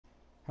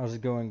How's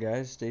it going,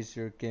 guys?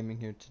 Day0 Gaming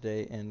here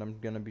today, and I'm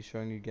going to be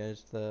showing you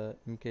guys the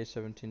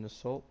MK17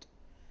 Assault.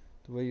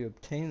 The way you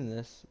obtain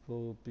this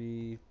will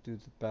be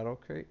through the battle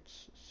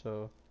crates.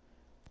 So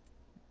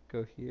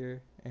go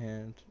here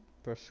and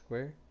press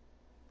square,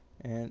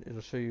 and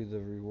it'll show you the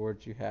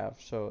rewards you have.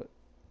 So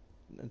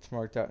it's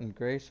marked out in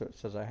gray, so it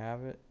says I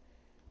have it.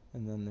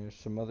 And then there's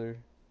some other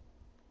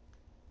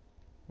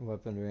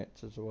weapon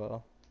rates as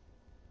well.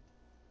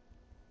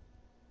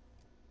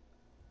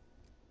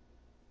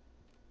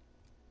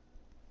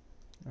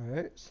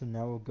 Alright, so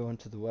now we'll go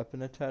into the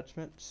weapon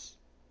attachments.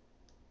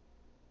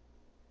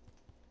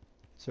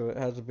 So it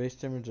has a base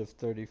damage of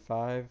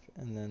 35,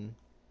 and then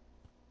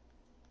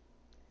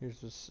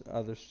here's this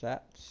other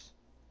stats.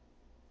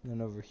 And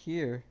then over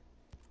here,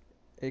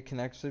 it can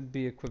actually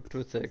be equipped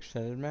with the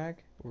extended mag,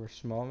 or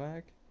small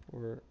mag,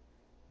 or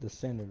the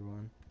standard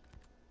one.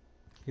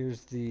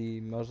 Here's the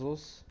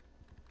muzzles.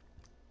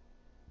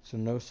 So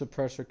no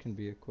suppressor can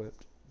be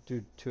equipped,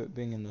 due to it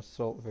being an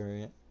assault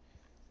variant.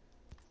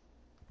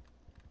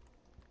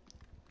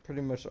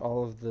 Pretty much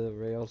all of the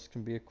rails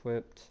can be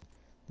equipped.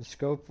 The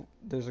scope,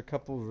 there's a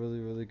couple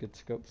really good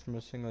scopes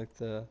missing, like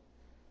there's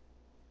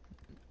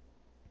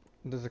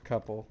a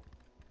couple,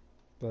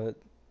 but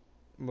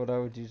what I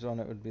would use on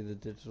it would be the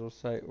digital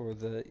sight or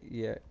the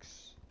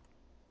EX.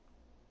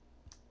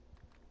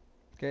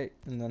 Okay,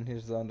 and then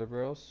here's the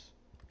underbarrels,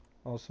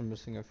 also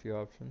missing a few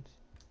options.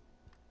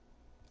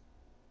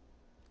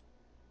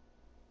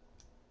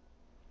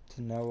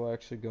 So now we'll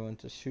actually go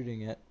into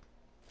shooting it.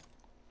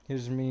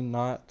 Here's me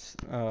not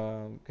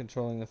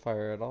controlling the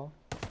fire at all.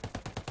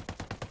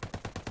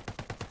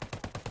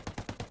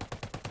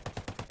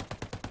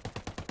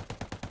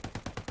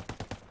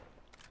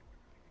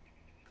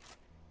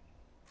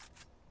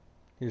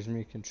 Here's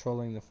me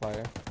controlling the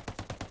fire.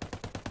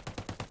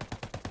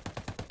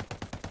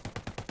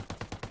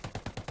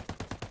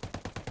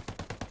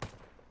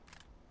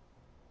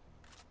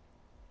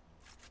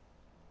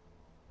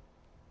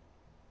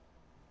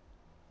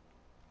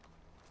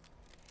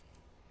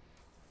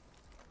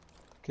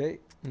 Okay,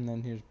 and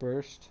then here's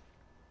burst.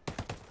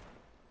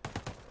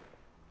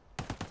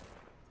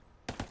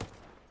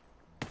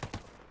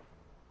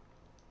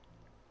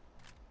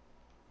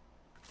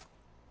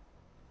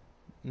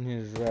 And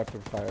here's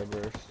rapid fire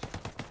burst.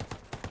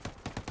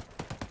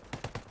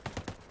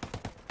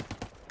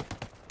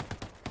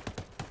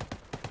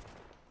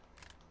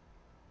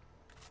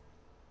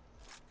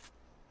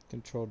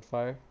 Controlled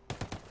fire.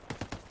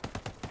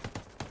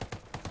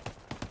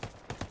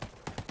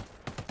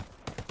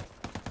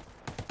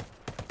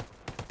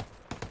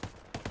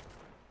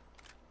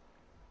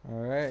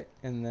 Alright,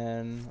 and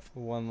then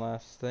one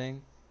last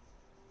thing.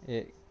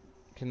 It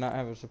cannot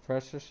have a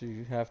suppressor, so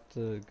you have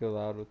to go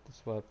loud with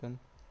this weapon.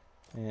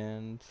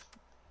 And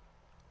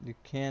you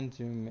can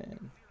zoom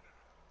in.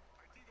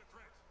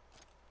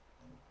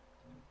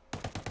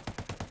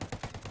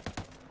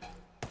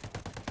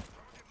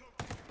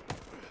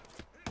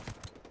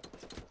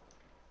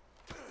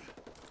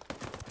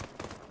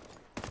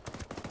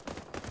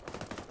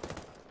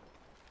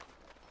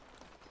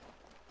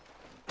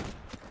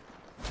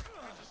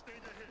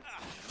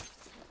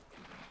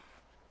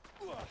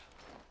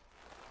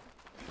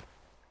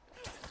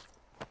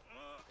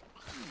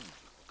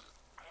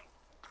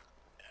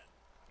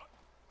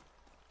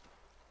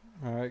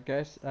 Alright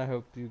guys, I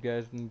hope you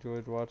guys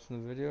enjoyed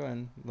watching the video,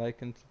 and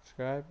like and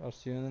subscribe. I'll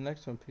see you in the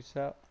next one. Peace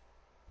out.